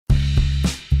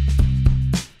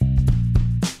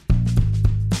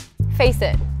Face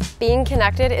it, being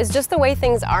connected is just the way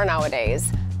things are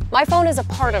nowadays. My phone is a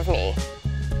part of me.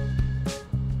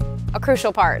 A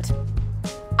crucial part.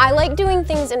 I like doing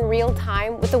things in real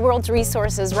time with the world's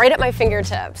resources right at my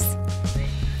fingertips.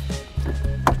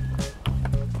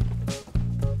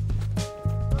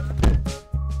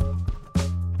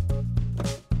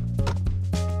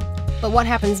 But what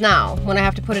happens now when I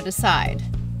have to put it aside?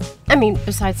 I mean,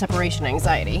 besides separation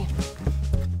anxiety.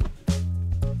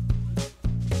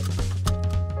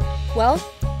 Well,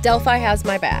 Delphi has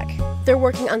my back. They're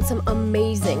working on some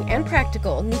amazing and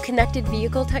practical new connected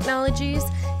vehicle technologies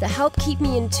that help keep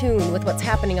me in tune with what's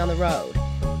happening on the road.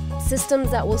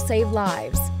 Systems that will save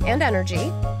lives and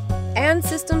energy, and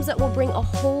systems that will bring a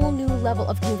whole new level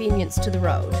of convenience to the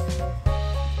road.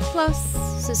 Plus,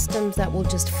 systems that will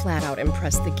just flat out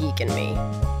impress the geek in me.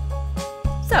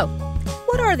 So,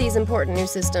 what are these important new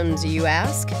systems, you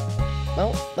ask?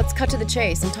 Well, let's cut to the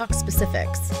chase and talk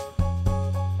specifics.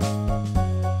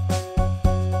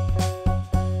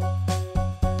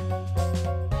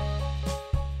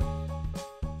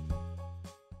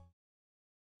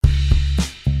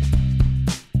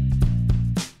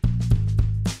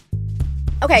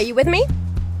 Okay, you with me?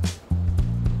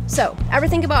 So, ever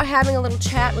think about having a little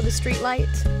chat with a streetlight?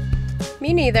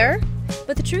 Me neither,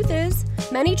 but the truth is,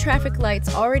 many traffic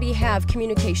lights already have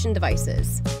communication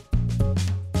devices.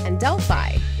 And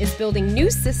Delphi is building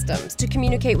new systems to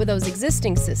communicate with those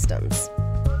existing systems.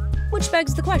 Which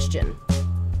begs the question,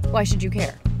 why should you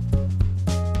care?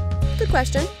 Good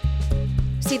question.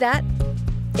 See that?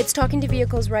 It's talking to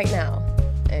vehicles right now.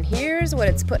 And here's what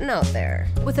it's putting out there.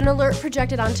 With an alert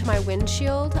projected onto my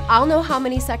windshield, I'll know how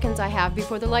many seconds I have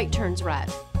before the light turns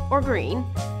red or green.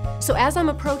 So as I'm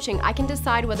approaching, I can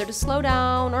decide whether to slow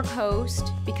down or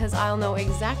coast because I'll know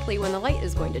exactly when the light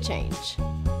is going to change.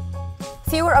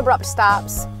 Fewer abrupt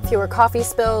stops, fewer coffee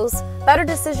spills, better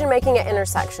decision making at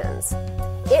intersections.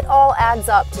 It all adds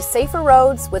up to safer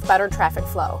roads with better traffic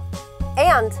flow.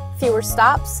 And fewer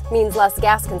stops means less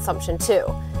gas consumption too.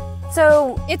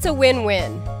 So it's a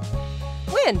win-win.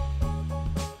 Win!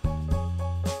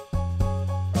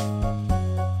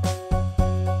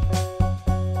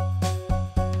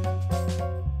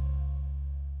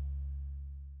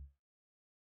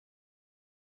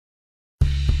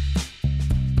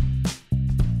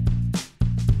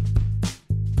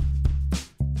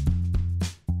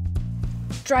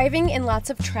 Driving in lots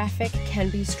of traffic can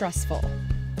be stressful.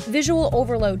 Visual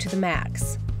overload to the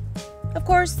max. Of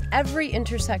course, every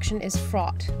intersection is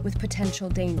fraught with potential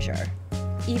danger,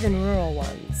 even rural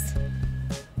ones.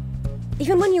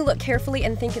 Even when you look carefully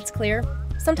and think it's clear,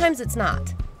 sometimes it's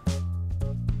not.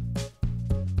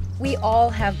 We all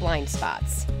have blind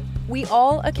spots. We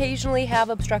all occasionally have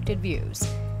obstructed views,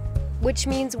 which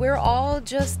means we're all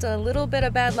just a little bit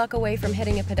of bad luck away from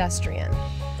hitting a pedestrian,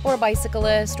 or a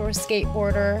bicyclist, or a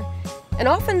skateboarder. And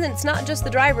often it's not just the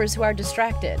drivers who are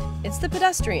distracted, it's the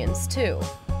pedestrians too.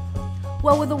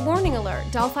 Well, with a warning alert,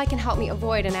 Delphi can help me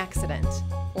avoid an accident,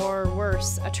 or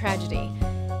worse, a tragedy.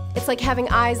 It's like having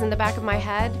eyes in the back of my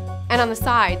head, and on the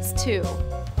sides too.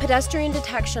 Pedestrian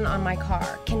detection on my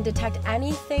car can detect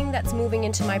anything that's moving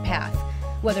into my path,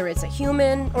 whether it's a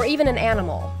human or even an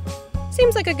animal.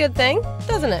 Seems like a good thing,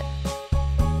 doesn't it?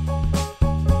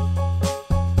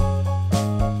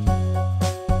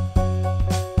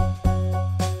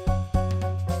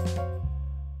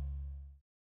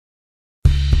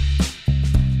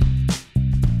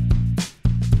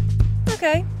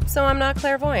 Okay, so I'm not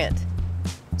clairvoyant.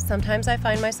 Sometimes I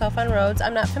find myself on roads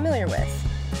I'm not familiar with.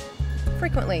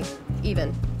 Frequently,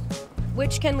 even.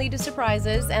 Which can lead to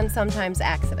surprises and sometimes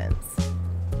accidents.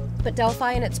 But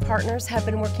Delphi and its partners have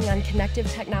been working on connective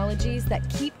technologies that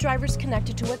keep drivers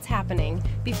connected to what's happening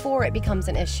before it becomes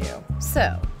an issue.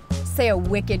 So, say a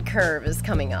wicked curve is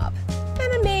coming up,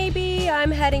 and maybe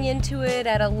I'm heading into it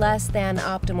at a less than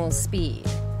optimal speed.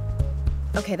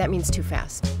 Okay, that means too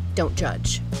fast. Don't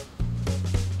judge.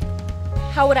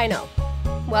 How would I know?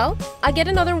 Well, I get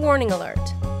another warning alert.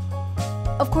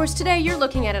 Of course, today you're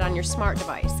looking at it on your smart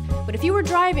device, but if you were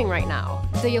driving right now,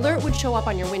 the alert would show up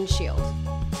on your windshield.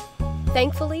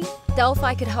 Thankfully,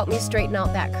 Delphi could help me straighten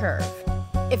out that curve.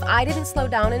 If I didn't slow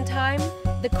down in time,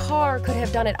 the car could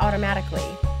have done it automatically.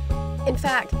 In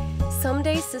fact,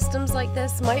 someday systems like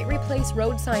this might replace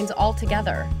road signs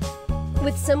altogether.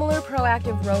 With similar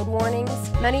proactive road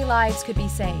warnings, many lives could be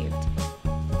saved.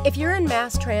 If you're in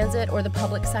mass transit or the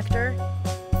public sector,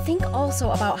 think also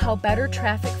about how better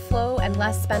traffic flow and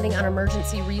less spending on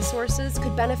emergency resources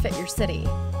could benefit your city.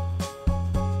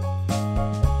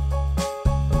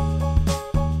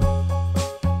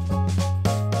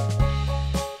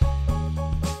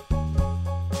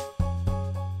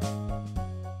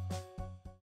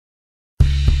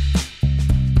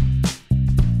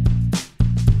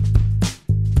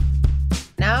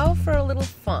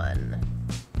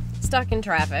 stuck in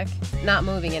traffic, not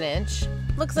moving an inch.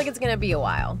 Looks like it's gonna be a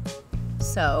while.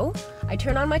 So, I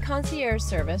turn on my concierge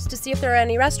service to see if there are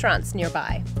any restaurants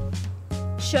nearby.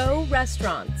 Show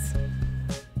restaurants.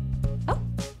 Oh,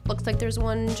 looks like there's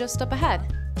one just up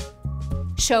ahead.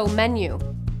 Show menu.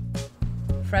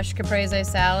 Fresh caprese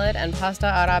salad and pasta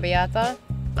arrabbiata.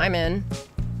 I'm in.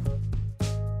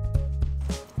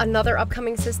 Another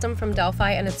upcoming system from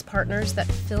Delphi and its partners that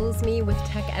fills me with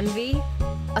tech envy.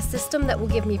 A system that will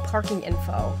give me parking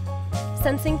info.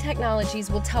 Sensing technologies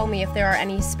will tell me if there are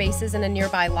any spaces in a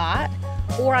nearby lot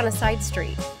or on a side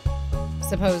street.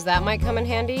 Suppose that might come in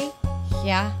handy?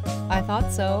 Yeah, I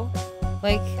thought so.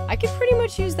 Like, I could pretty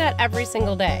much use that every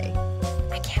single day.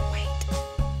 I can't wait.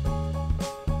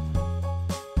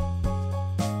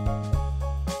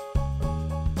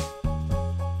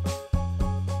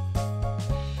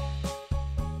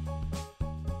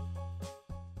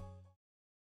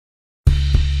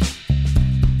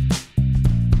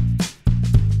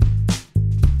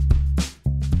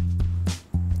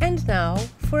 And now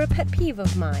for a pet peeve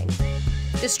of mine.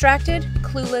 Distracted,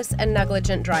 clueless, and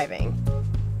negligent driving.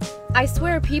 I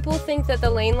swear people think that the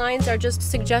lane lines are just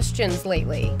suggestions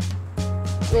lately.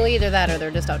 Well, either that or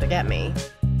they're just out to get me.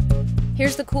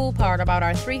 Here's the cool part about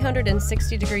our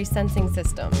 360-degree sensing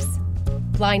systems.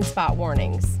 Blind spot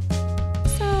warnings.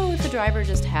 So if the driver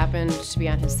just happened to be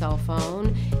on his cell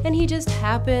phone, and he just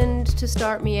happened to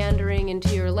start meandering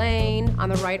into your lane on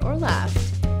the right or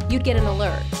left, you'd get an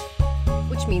alert,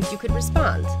 which means you could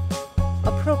respond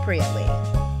appropriately.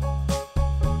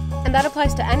 And that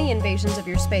applies to any invasions of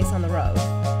your space on the road.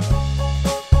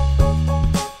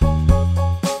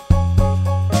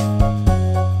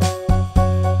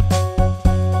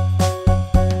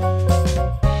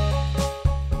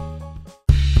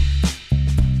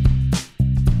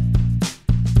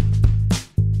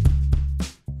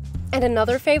 And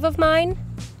another fave of mine?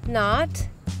 Not.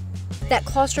 That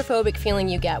claustrophobic feeling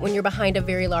you get when you're behind a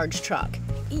very large truck.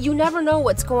 You never know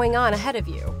what's going on ahead of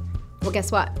you. Well,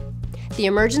 guess what? The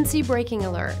emergency braking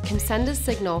alert can send a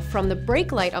signal from the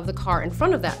brake light of the car in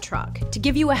front of that truck to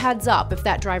give you a heads up if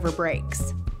that driver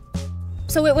brakes.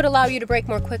 So it would allow you to brake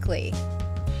more quickly.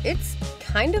 It's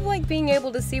kind of like being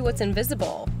able to see what's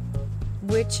invisible,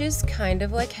 which is kind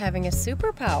of like having a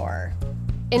superpower.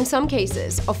 In some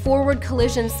cases, a forward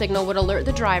collision signal would alert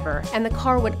the driver and the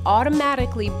car would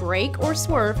automatically brake or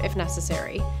swerve if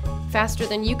necessary, faster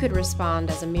than you could respond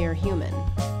as a mere human.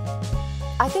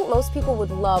 I think most people would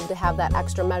love to have that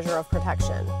extra measure of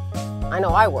protection. I know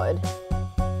I would.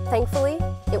 Thankfully,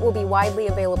 it will be widely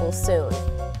available soon.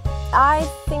 I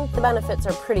think the benefits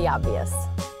are pretty obvious.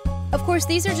 Of course,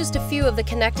 these are just a few of the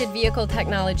connected vehicle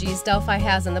technologies Delphi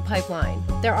has in the pipeline.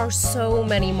 There are so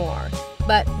many more.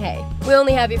 But hey, we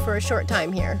only have you for a short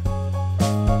time here.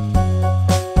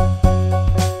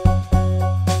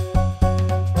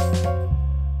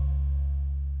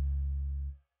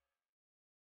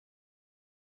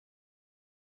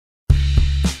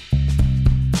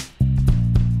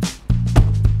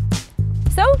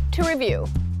 So, to review,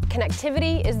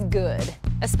 connectivity is good,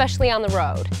 especially on the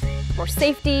road. More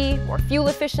safety, more fuel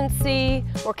efficiency,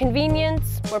 more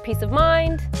convenience, more peace of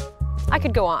mind. I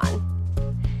could go on.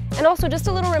 And also, just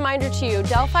a little reminder to you,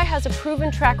 Delphi has a proven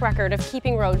track record of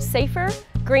keeping roads safer,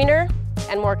 greener,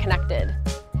 and more connected.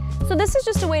 So this is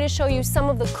just a way to show you some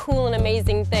of the cool and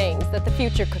amazing things that the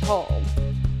future could hold.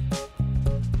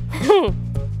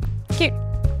 Cute.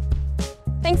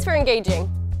 Thanks for engaging.